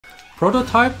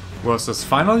Prototype versus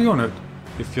final unit.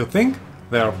 If you think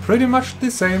they are pretty much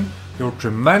the same, you're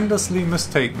tremendously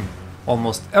mistaken.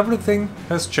 Almost everything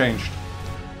has changed.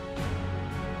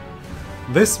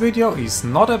 This video is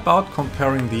not about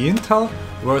comparing the Intel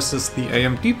versus the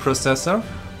AMD processor,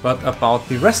 but about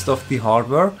the rest of the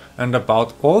hardware and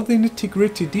about all the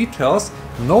nitty-gritty details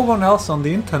no one else on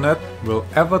the internet will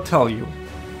ever tell you.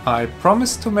 I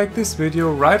promised to make this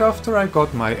video right after I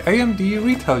got my AMD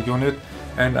retail unit,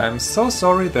 and I'm so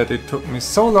sorry that it took me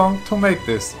so long to make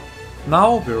this.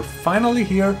 Now we're finally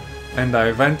here, and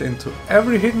I went into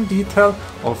every hidden detail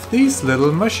of these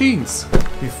little machines.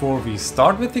 Before we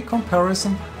start with the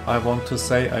comparison, I want to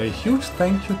say a huge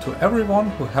thank you to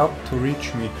everyone who helped to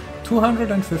reach me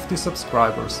 250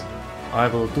 subscribers. I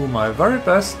will do my very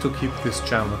best to keep this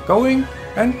channel going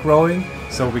and growing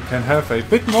so we can have a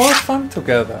bit more fun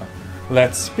together.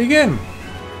 Let's begin!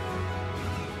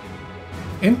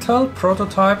 Intel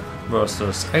prototype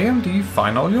versus AMD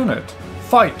final unit.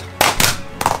 Fight!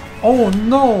 Oh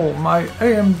no, my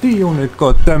AMD unit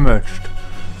got damaged.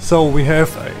 So we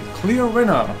have a clear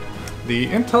winner. The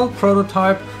Intel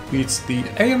prototype beats the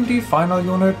AMD final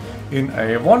unit in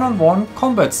a one-on-one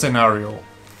combat scenario.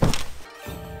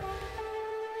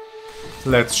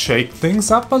 Let's shake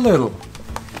things up a little.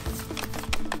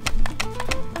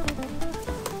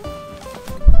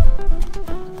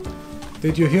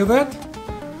 Did you hear that?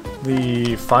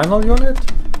 The final unit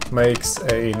makes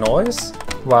a noise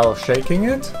while shaking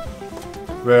it,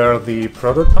 where the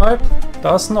prototype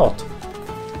does not.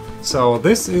 So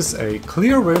this is a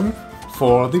clear win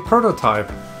for the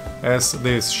prototype, as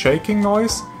this shaking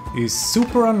noise is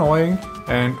super annoying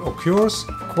and occurs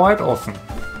quite often.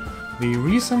 The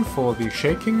reason for the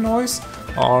shaking noise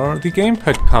are the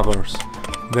gamepad covers.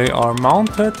 They are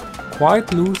mounted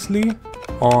quite loosely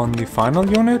on the final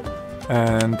unit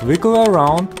and wiggle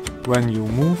around when you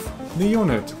move the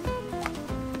unit.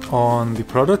 On the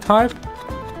prototype,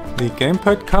 the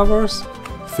gamepad covers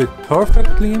fit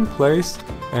perfectly in place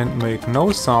and make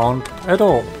no sound at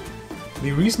all.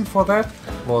 The reason for that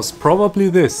was probably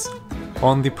this.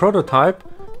 On the prototype,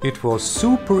 it was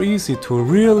super easy to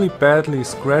really badly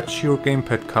scratch your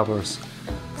gamepad covers,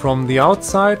 from the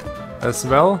outside as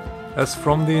well as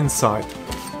from the inside.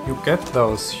 You get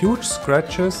those huge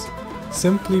scratches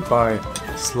simply by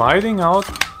sliding out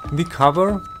the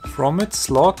cover from its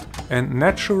slot and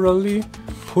naturally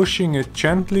pushing it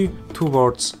gently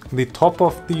towards the top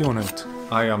of the unit.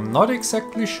 I am not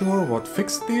exactly sure what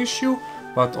fixed the issue,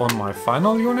 but on my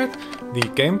final unit, the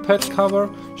gamepad cover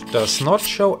does not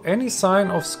show any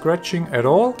sign of scratching at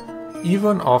all,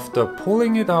 even after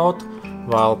pulling it out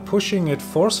while pushing it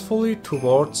forcefully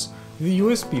towards the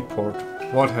USB port.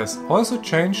 What has also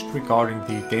changed regarding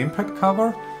the gamepad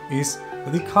cover is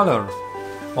the color.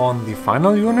 On the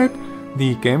final unit,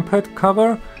 the gamepad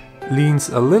cover leans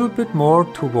a little bit more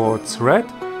towards red,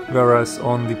 whereas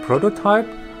on the prototype,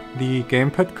 the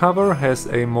gamepad cover has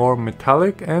a more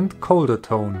metallic and colder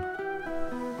tone.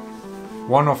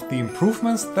 One of the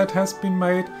improvements that has been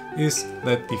made is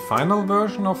that the final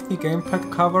version of the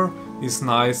gamepad cover is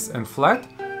nice and flat,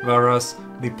 whereas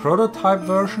the prototype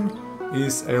version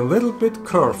is a little bit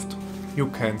curved. You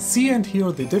can see and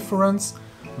hear the difference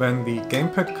when the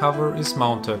gamepad cover is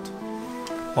mounted.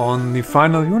 On the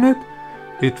final unit,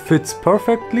 it fits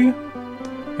perfectly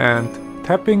and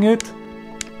tapping it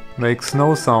makes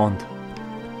no sound.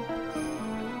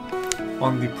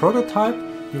 On the prototype,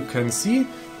 you can see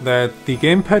that the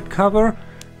gamepad cover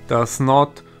does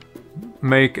not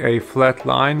make a flat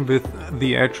line with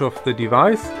the edge of the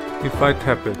device if I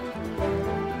tap it.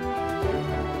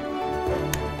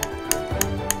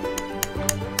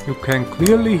 You can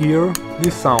clearly hear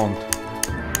the sound.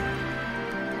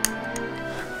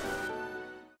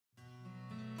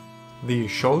 The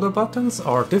shoulder buttons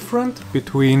are different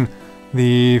between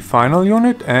the final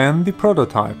unit and the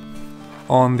prototype.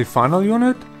 On the final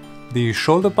unit, the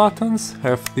shoulder buttons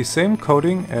have the same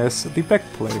coating as the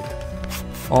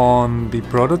backplate. On the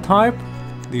prototype,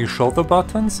 the shoulder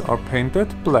buttons are painted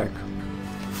black.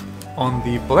 On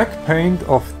the black paint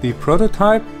of the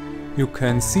prototype, you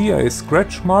can see a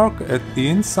scratch mark at the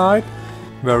inside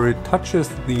where it touches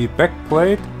the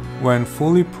backplate when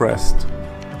fully pressed.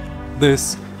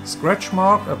 This scratch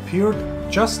mark appeared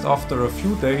just after a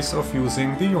few days of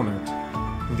using the unit.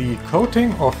 The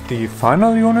coating of the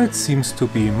final unit seems to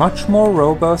be much more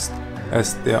robust,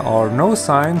 as there are no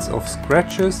signs of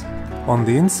scratches on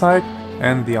the inside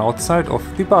and the outside of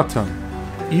the button,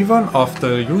 even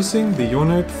after using the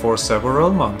unit for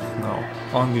several months now.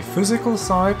 On the physical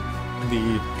side,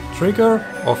 the trigger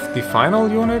of the final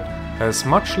unit has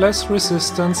much less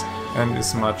resistance and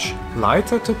is much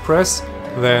lighter to press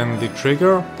than the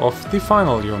trigger of the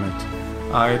final unit.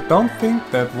 I don't think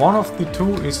that one of the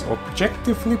two is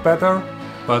objectively better,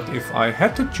 but if I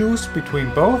had to choose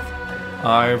between both,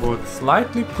 I would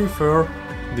slightly prefer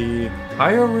the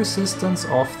higher resistance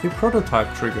of the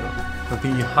prototype trigger.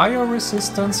 The higher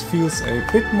resistance feels a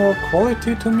bit more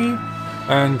quality to me,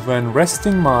 and when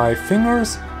resting my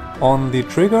fingers on the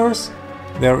triggers,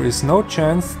 there is no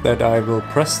chance that I will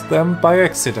press them by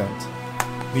accident.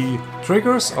 The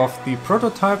triggers of the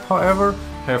prototype, however,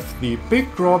 have the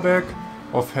big drawback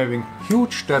of having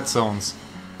huge dead zones,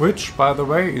 which by the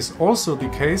way is also the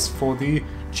case for the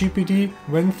GPD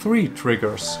Win 3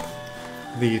 triggers.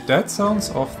 The dead zones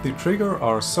of the trigger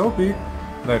are so big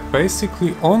that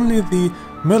basically only the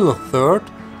middle third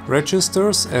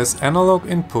registers as analog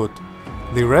input.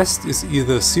 The rest is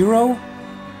either 0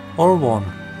 or 1.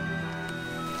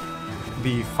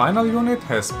 The final unit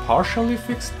has partially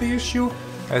fixed the issue,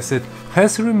 as it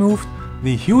has removed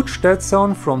the huge dead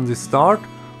zone from the start,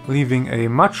 leaving a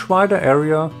much wider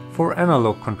area for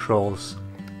analog controls.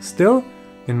 Still,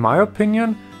 in my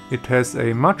opinion, it has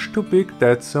a much too big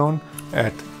dead zone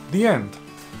at the end.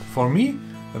 For me,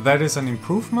 that is an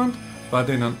improvement, but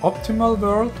in an optimal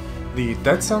world, the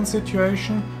dead zone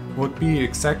situation would be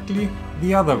exactly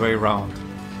the other way round.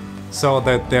 So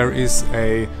that there is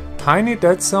a tiny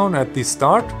dead zone at the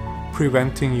start,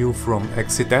 preventing you from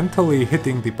accidentally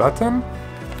hitting the button,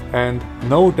 and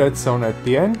no dead zone at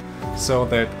the end, so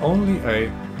that only a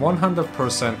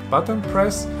 100% button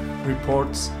press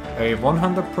reports a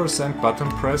 100% button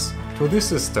press to the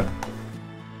system.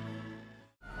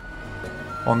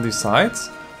 On the sides,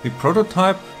 the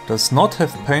prototype does not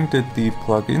have painted the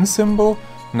plug-in symbol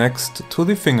next to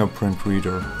the fingerprint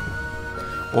reader.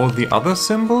 All the other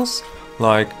symbols,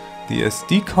 like the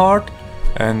SD card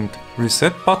and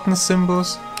reset button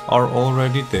symbols, are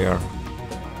already there.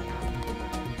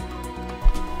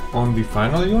 On the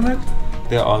final unit,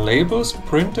 there are labels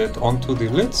printed onto the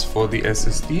lids for the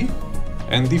SSD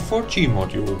and the 4G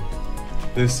module.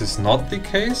 This is not the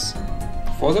case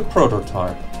for the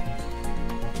prototype.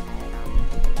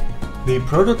 The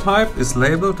prototype is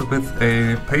labeled with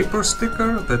a paper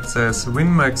sticker that says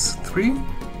Win Max 3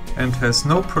 and has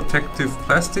no protective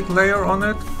plastic layer on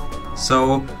it,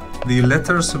 so the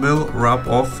letters will rub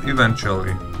off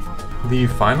eventually. The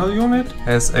final unit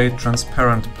has a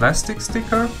transparent plastic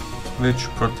sticker which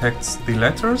protects the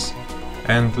letters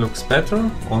and looks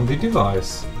better on the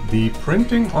device. The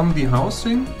printing on the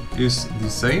housing is the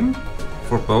same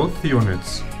for both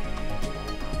units.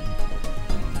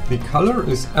 The color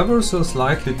is ever so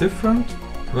slightly different,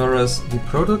 whereas the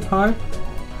prototype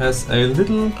has a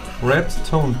little red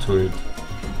tone to it.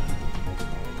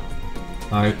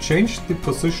 I changed the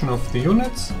position of the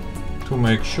units to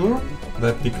make sure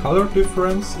that the color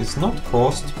difference is not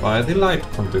caused by the light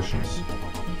conditions.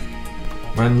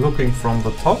 When looking from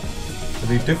the top,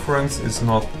 the difference is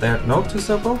not that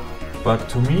noticeable, but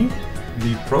to me,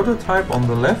 the prototype on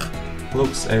the left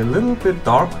looks a little bit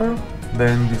darker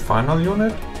than the final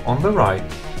unit on the right.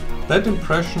 That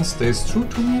impression stays true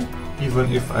to me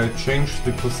even if I change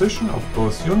the position of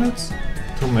both units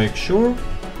to make sure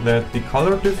that the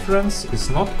color difference is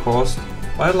not caused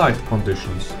by light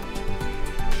conditions.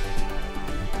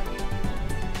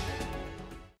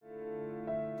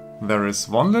 There is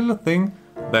one little thing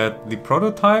that the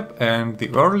prototype and the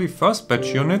early first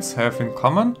batch units have in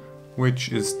common,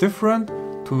 which is different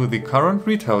to the current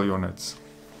retail units.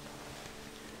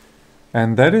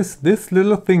 And that is this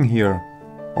little thing here.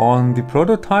 On the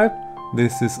prototype,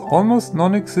 this is almost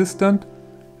non-existent,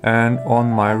 and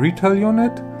on my retail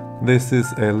unit, this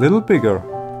is a little bigger.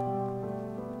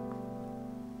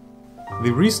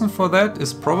 The reason for that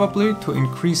is probably to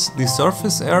increase the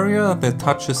surface area that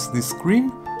touches the screen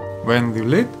when the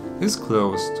lid is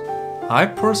closed. I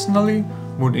personally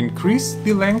would increase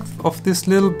the length of this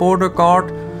little border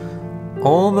guard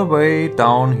all the way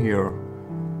down here.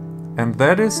 And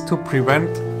that is to prevent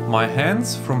my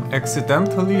hands from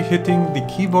accidentally hitting the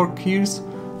keyboard keys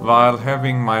while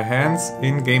having my hands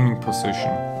in gaming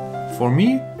position. For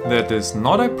me, that is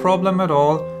not a problem at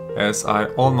all, as I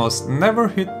almost never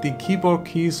hit the keyboard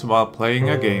keys while playing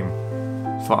a game.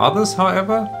 For others,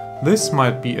 however, this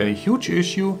might be a huge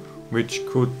issue which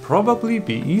could probably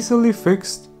be easily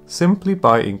fixed simply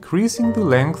by increasing the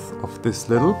length of this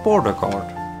little border guard.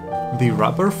 The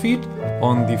rubber feet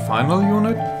on the final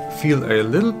unit feel a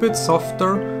little bit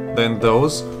softer than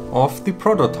those of the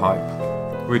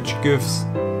prototype, which gives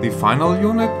the final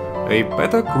unit a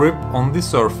better grip on the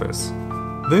surface.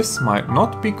 This might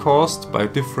not be caused by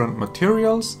different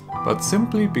materials, but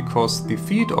simply because the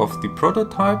feet of the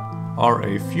prototype are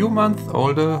a few months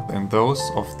older than those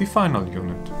of the final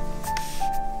unit.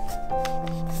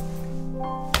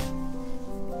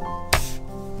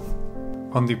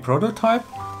 On the prototype,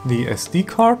 the SD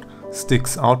card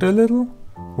sticks out a little,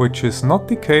 which is not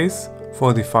the case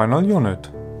for the final unit.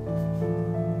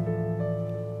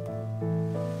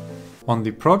 On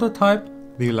the prototype,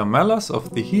 the lamellas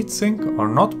of the heatsink are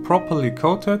not properly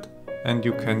coated and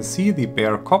you can see the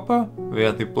bare copper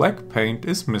where the black paint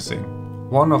is missing.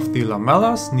 One of the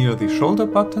lamellas near the shoulder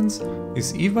buttons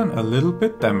is even a little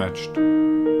bit damaged.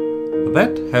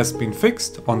 That has been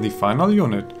fixed on the final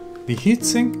unit. The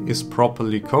heatsink is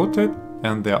properly coated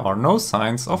and there are no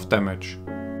signs of damage.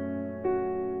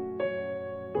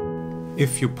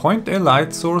 If you point a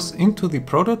light source into the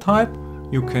prototype,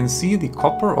 you can see the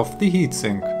copper of the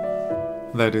heatsink.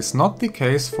 That is not the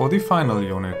case for the final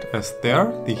unit, as there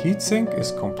the heatsink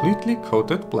is completely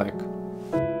coated black.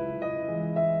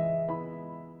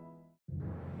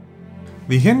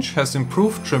 The hinge has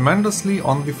improved tremendously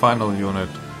on the final unit.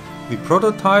 The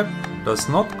prototype does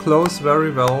not close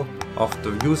very well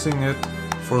after using it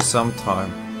for some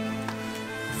time.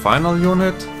 The final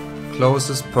unit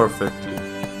closes perfectly.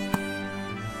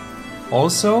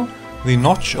 Also, the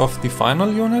notch of the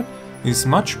final unit is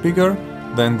much bigger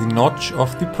than the notch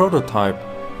of the prototype,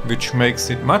 which makes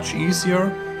it much easier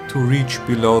to reach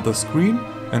below the screen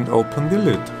and open the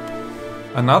lid.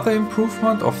 Another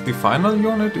improvement of the final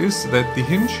unit is that the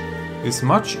hinge is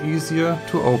much easier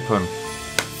to open.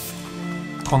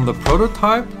 On the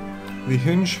prototype, the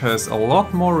hinge has a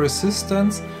lot more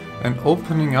resistance and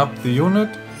opening up the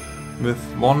unit with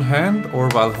one hand or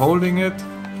while holding it,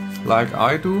 like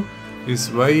I do,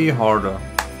 is way harder.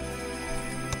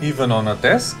 Even on a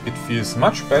desk, it feels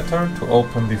much better to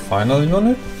open the final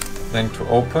unit than to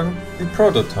open the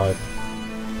prototype.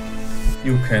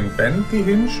 You can bend the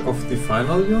hinge of the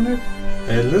final unit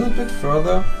a little bit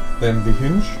further than the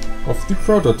hinge of the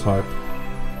prototype.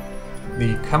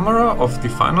 The camera of the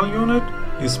final unit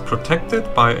is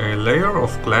protected by a layer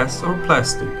of glass or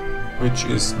plastic, which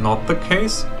is not the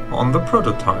case on the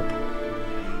prototype.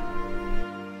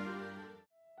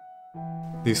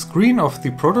 The screen of the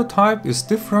prototype is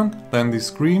different than the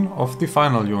screen of the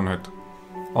final unit.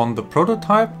 On the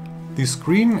prototype, the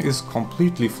screen is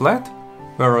completely flat,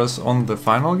 whereas on the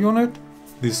final unit,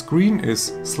 the screen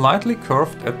is slightly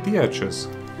curved at the edges.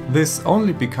 This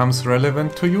only becomes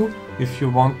relevant to you if you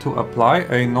want to apply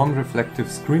a non-reflective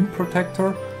screen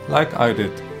protector like I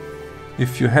did.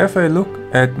 If you have a look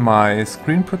at my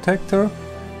screen protector,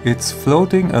 it's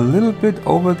floating a little bit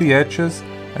over the edges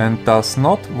and does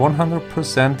not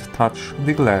 100% touch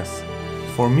the glass.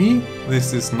 For me,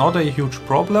 this is not a huge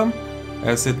problem,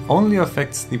 as it only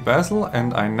affects the bezel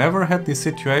and I never had the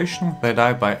situation that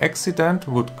I by accident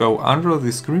would go under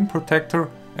the screen protector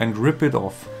and rip it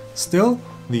off. Still,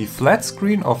 the flat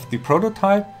screen of the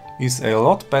prototype is a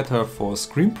lot better for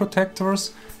screen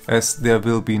protectors, as there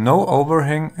will be no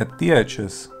overhang at the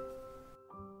edges.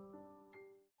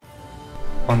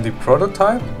 On the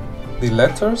prototype, the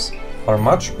letters are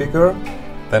much bigger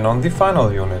than on the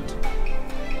final unit.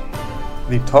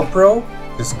 The top row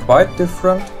is quite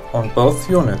different on both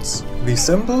units. The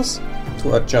symbols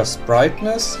to adjust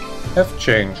brightness have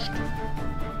changed.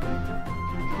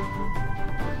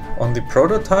 On the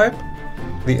prototype,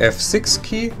 the F6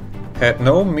 key had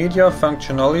no media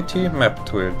functionality mapped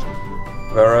to it,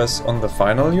 whereas on the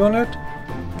final unit,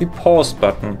 the pause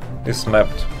button is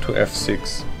mapped to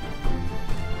F6.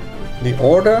 The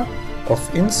order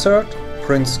of insert,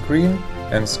 print screen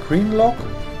and screen lock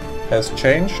has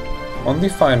changed on the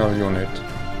final unit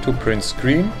to print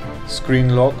screen,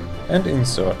 screen lock and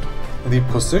insert. The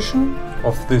position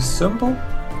of this symbol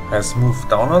has moved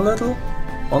down a little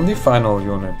on the final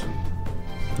unit.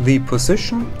 The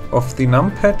position of the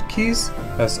numpad keys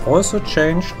has also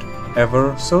changed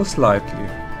ever so slightly.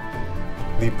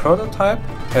 The prototype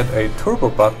had a turbo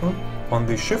button on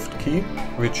the shift key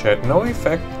which had no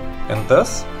effect and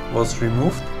thus was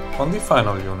removed on the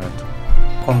final unit.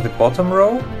 On the bottom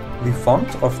row, the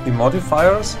font of the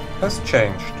modifiers has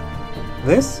changed.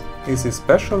 This is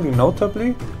especially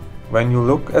notably when you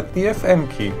look at the FN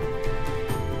key.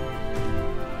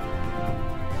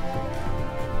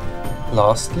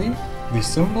 Lastly, the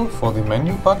symbol for the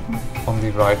menu button on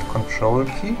the right control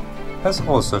key has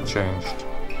also changed.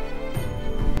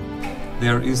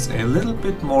 There is a little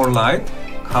bit more light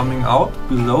coming out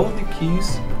below the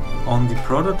keys on the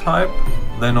prototype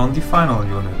than on the final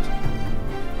unit.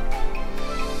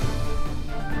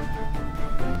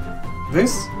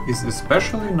 This is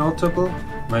especially notable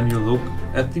when you look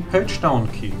at the page down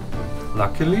key.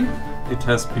 Luckily, it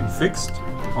has been fixed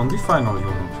on the final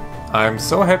unit. I am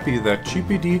so happy that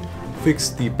GPD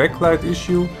fixed the backlight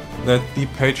issue that the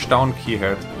page down key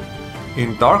had.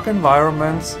 In dark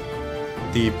environments,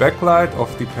 the backlight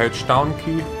of the page down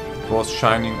key was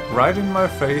shining right in my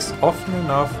face often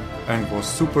enough and was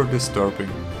super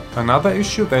disturbing. Another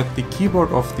issue that the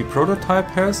keyboard of the prototype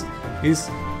has is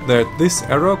that this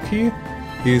arrow key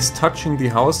is touching the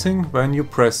housing when you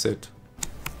press it.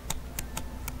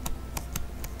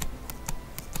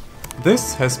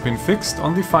 This has been fixed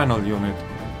on the final unit.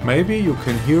 Maybe you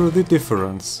can hear the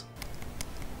difference.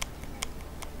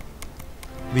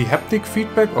 The haptic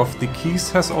feedback of the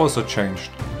keys has also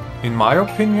changed. In my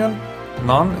opinion,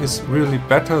 none is really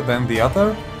better than the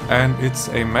other, and it's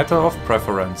a matter of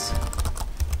preference.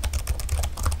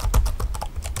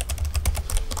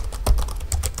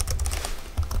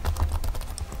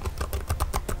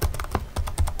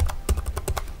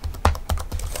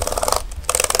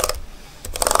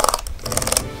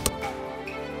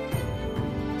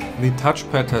 The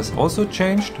touchpad has also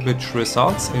changed, which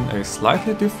results in a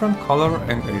slightly different color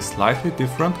and a slightly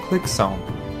different click sound.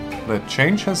 That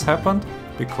change has happened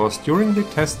because during the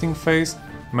testing phase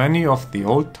many of the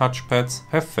old touchpads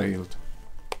have failed.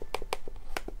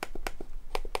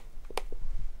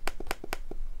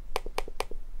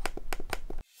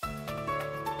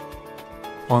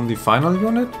 On the final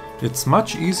unit, it's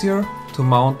much easier to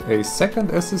mount a second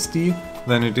SSD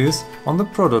than it is on the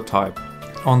prototype.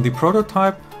 On the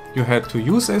prototype, you had to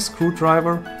use a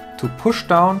screwdriver to push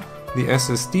down the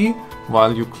SSD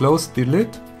while you closed the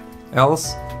lid,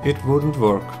 else it wouldn't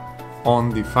work. On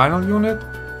the final unit,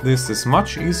 this is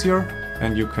much easier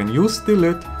and you can use the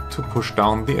lid to push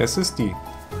down the SSD.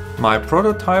 My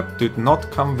prototype did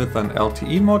not come with an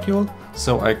LTE module,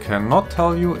 so I cannot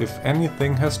tell you if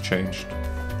anything has changed.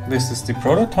 This is the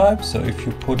prototype, so if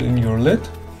you put in your lid,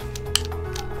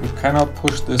 you cannot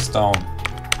push this down.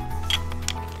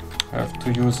 Have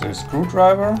to use a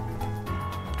screwdriver,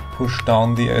 push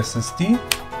down the SSD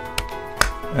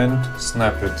and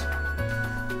snap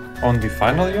it. On the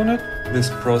final unit, this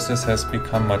process has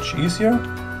become much easier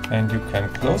and you can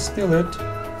close the lid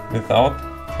without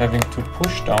having to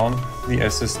push down the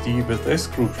SSD with a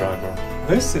screwdriver.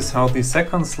 This is how the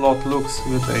second slot looks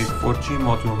with a 4G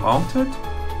module mounted,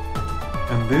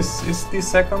 and this is the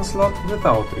second slot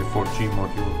without a 4G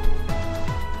module.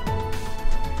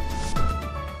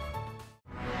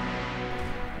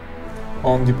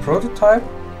 On the prototype,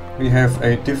 we have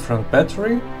a different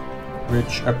battery,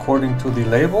 which according to the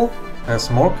label has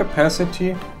more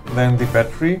capacity than the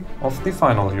battery of the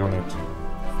final unit.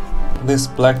 This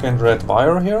black and red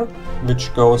wire here,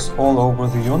 which goes all over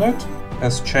the unit,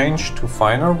 has changed to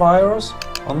finer wires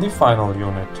on the final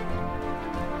unit.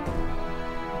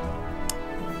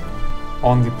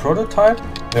 On the prototype,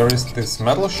 there is this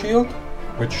metal shield,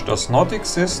 which does not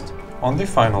exist on the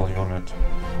final unit.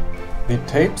 The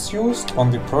tapes used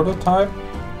on the prototype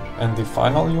and the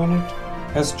final unit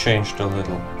has changed a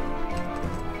little.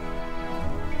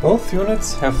 Both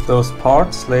units have those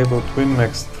parts labeled Win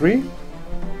Max 3.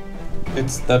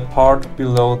 It's that part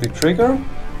below the trigger,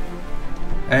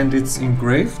 and it's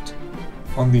engraved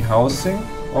on the housing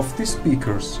of the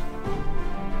speakers.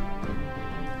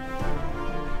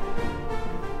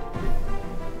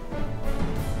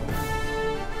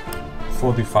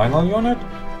 For the final unit,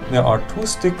 there are two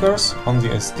stickers on the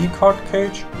SD card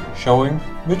cage showing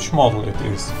which model it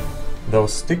is.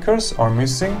 Those stickers are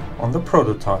missing on the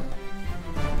prototype.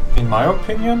 In my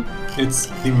opinion, it's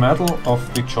the metal of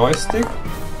the joystick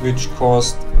which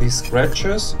caused the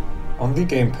scratches on the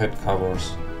gamepad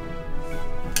covers.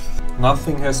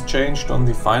 Nothing has changed on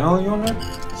the final unit,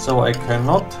 so I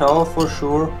cannot tell for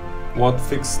sure what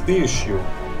fixed the issue.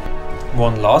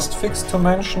 One last fix to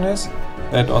mention is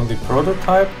that on the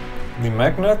prototype, the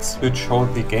magnets which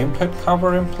hold the gamepad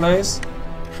cover in place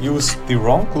used the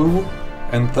wrong glue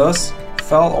and thus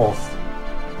fell off.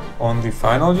 On the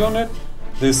final unit,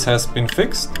 this has been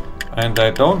fixed and I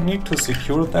don't need to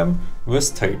secure them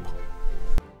with tape.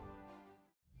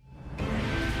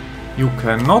 You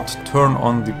cannot turn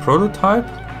on the prototype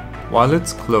while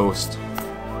it's closed.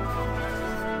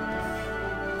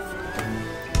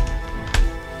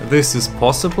 This is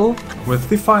possible with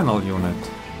the final unit.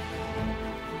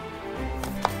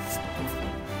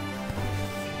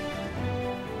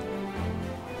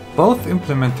 Both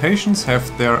implementations have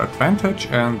their advantage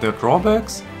and their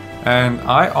drawbacks, and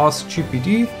I asked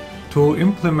GPD to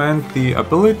implement the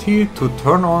ability to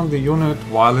turn on the unit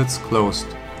while it's closed.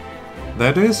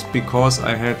 That is because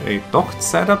I had a docked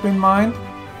setup in mind,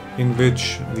 in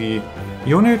which the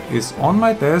unit is on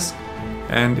my desk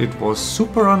and it was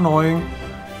super annoying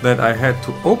that I had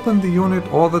to open the unit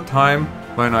all the time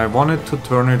when I wanted to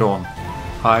turn it on.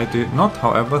 I did not,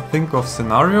 however, think of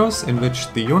scenarios in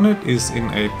which the unit is in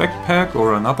a backpack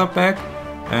or another bag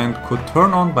and could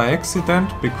turn on by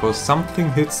accident because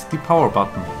something hits the power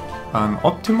button. An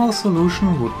optimal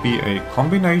solution would be a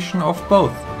combination of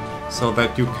both, so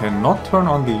that you cannot turn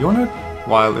on the unit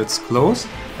while it's closed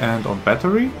and on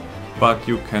battery, but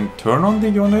you can turn on the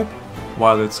unit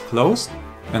while it's closed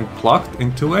and plugged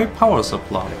into a power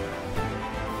supply.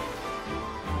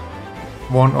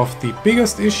 One of the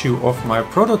biggest issue of my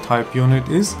prototype unit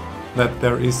is that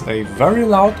there is a very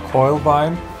loud coil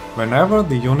whine whenever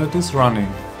the unit is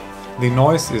running. The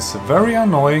noise is very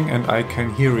annoying and I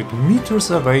can hear it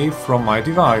meters away from my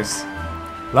device.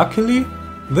 Luckily,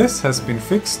 this has been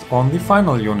fixed on the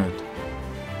final unit.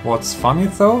 What's funny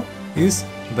though is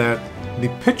that the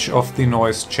pitch of the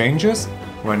noise changes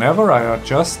whenever I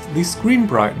adjust the screen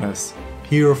brightness.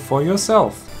 Hear for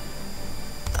yourself.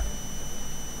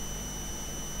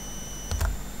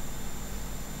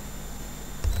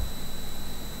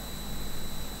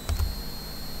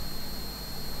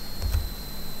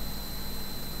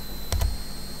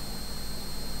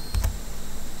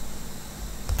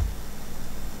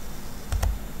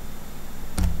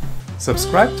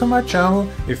 Subscribe to my channel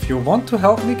if you want to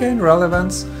help me gain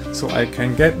relevance, so I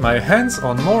can get my hands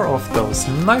on more of those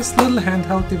nice little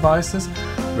handheld devices,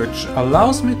 which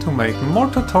allows me to make more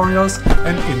tutorials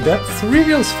and in-depth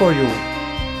reviews for you.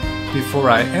 Before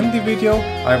I end the video,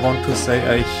 I want to say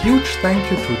a huge thank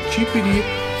you to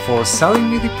GPD for selling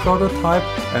me the prototype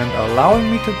and allowing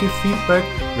me to give feedback,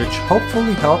 which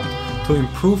hopefully helped to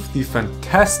improve the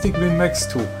fantastic Win Max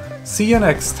 2. See you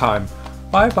next time.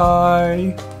 Bye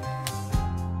bye!